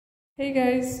Hey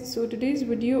guys, so today's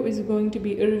video is going to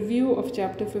be a review of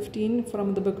chapter 15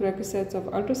 from the book Requisites of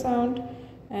Ultrasound,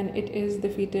 and it is the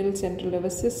fetal central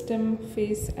nervous system,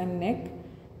 face and neck.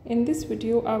 In this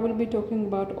video, I will be talking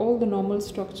about all the normal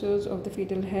structures of the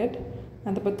fetal head,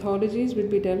 and the pathologies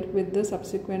will be dealt with the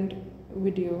subsequent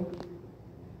video.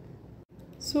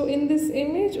 So in this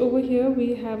image over here,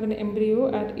 we have an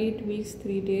embryo at 8 weeks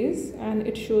 3 days, and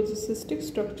it shows a cystic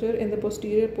structure in the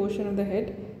posterior portion of the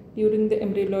head during the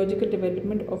embryological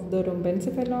development of the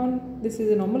rhombencephalon. This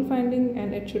is a normal finding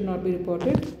and it should not be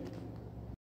reported.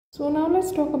 So now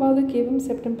let's talk about the cavum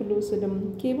septum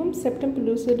pellucidum. Cavum septum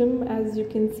pellucidum, as you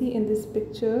can see in this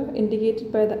picture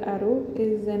indicated by the arrow,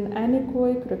 is an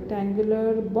anechoic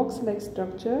rectangular box-like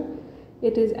structure.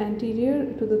 It is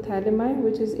anterior to the thalami,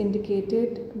 which is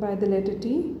indicated by the letter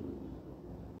T.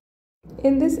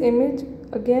 In this image,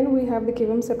 again we have the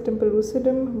cavum septum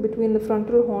pellucidum between the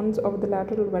frontal horns of the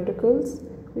lateral ventricles,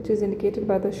 which is indicated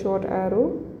by the short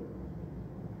arrow.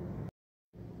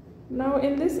 Now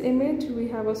in this image, we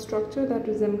have a structure that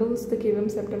resembles the cavum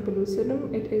septum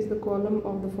pellucidum. It is the column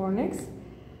of the fornix.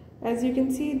 As you can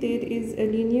see, there is a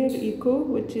linear echo,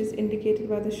 which is indicated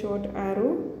by the short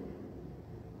arrow.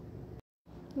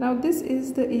 Now this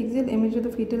is the axial image of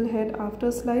the fetal head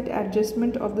after slight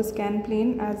adjustment of the scan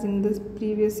plane as in this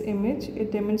previous image.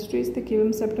 It demonstrates the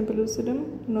cavum septum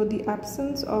pellucidum. Note the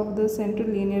absence of the central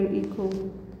linear echo.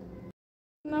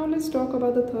 Now let's talk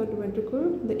about the third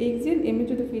ventricle. The axial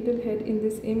image of the fetal head in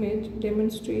this image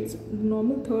demonstrates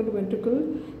normal third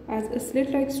ventricle as a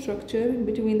slit-like structure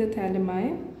between the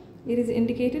thalami. It is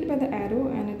indicated by the arrow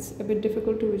and it's a bit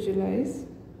difficult to visualize.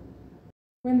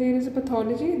 When there is a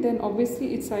pathology, then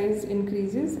obviously its size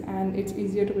increases and it's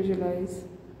easier to visualize.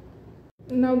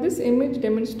 Now this image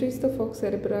demonstrates the falx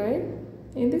cerebri.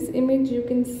 In this image, you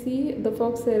can see the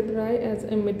falx cerebri as a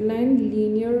midline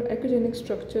linear echogenic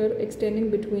structure extending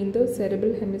between the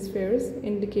cerebral hemispheres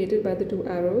indicated by the two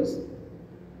arrows.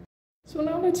 So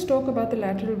now let's talk about the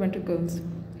lateral ventricles.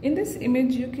 In this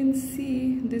image, you can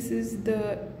see this is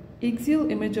the axial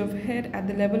image of head at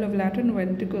the level of lateral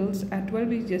ventricles at 12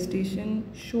 weeks gestation,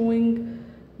 showing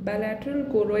bilateral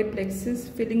choroid plexus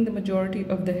filling the majority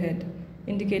of the head,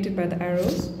 indicated by the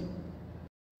arrows.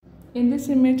 In this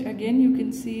image, again, you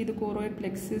can see the choroid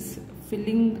plexus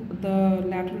filling the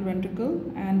lateral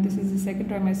ventricle, and this is the second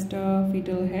trimester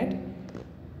fetal head.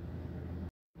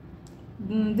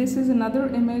 This is another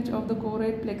image of the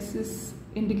choroid plexus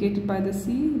indicated by the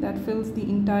C that fills the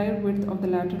entire width of the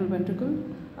lateral ventricle,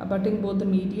 abutting both the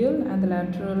medial and the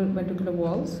lateral ventricular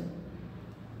walls.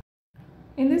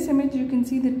 In this image, you can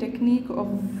see the technique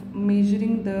of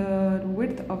measuring the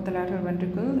width of the lateral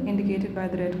ventricle indicated by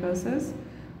the red cursors.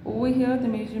 Over here, the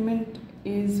measurement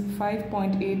is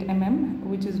 5.8 mm,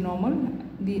 which is normal.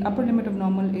 The upper limit of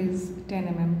normal is 10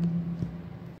 mm.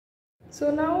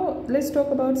 So now let's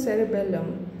talk about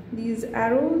cerebellum. These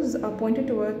arrows are pointed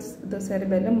towards the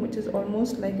cerebellum, which is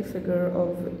almost like a figure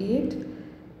of 8.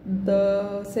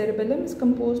 The cerebellum is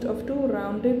composed of two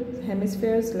rounded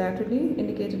hemispheres laterally,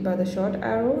 indicated by the short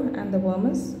arrow, and the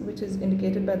vermis, which is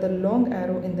indicated by the long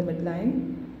arrow in the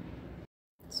midline.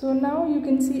 So now you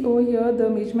can see over here the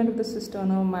measurement of the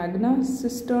cisterna magna.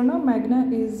 Cisterna magna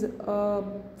is a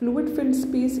fluid-filled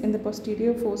space in the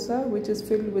posterior fossa, which is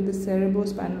filled with the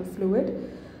cerebrospinal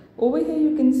fluid. Over here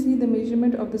you can see the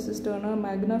measurement of the cisterna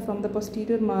magna from the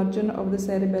posterior margin of the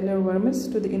cerebellar vermis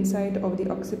to the inside of the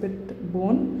occiput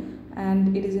bone,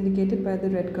 and it is indicated by the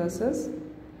red cursors.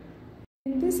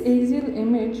 In this axial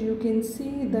image, you can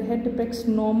see the head depicts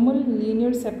normal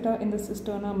linear septa in the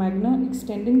cisterna magna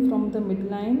extending from the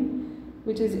midline,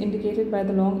 which is indicated by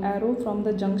the long arrow, from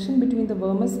the junction between the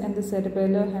vermis and the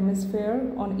cerebellar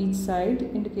hemisphere on each side,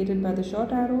 indicated by the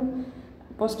short arrow,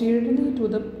 posteriorly to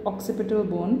the occipital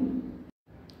bone.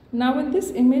 Now in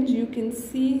this image, you can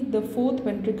see the fourth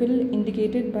ventricle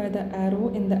indicated by the arrow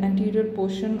in the anterior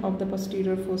portion of the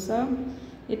posterior fossa.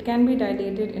 It can be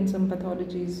dilated in some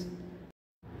pathologies.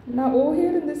 Now over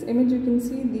here in this image, you can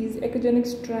see these echogenic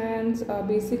strands are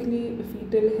basically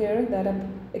fetal hair that are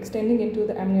extending into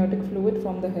the amniotic fluid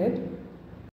from the head.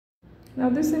 Now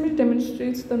this image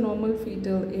demonstrates the normal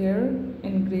fetal air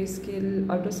in grayscale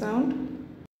ultrasound.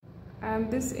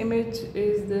 And this image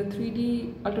is the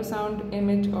 3D ultrasound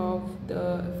image of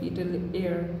the fetal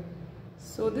air.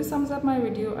 So this sums up my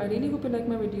video. I really hope you like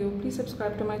my video. Please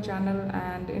subscribe to my channel,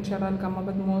 and inshallah I'll come up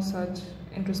with more such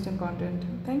interesting content.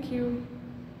 Thank you.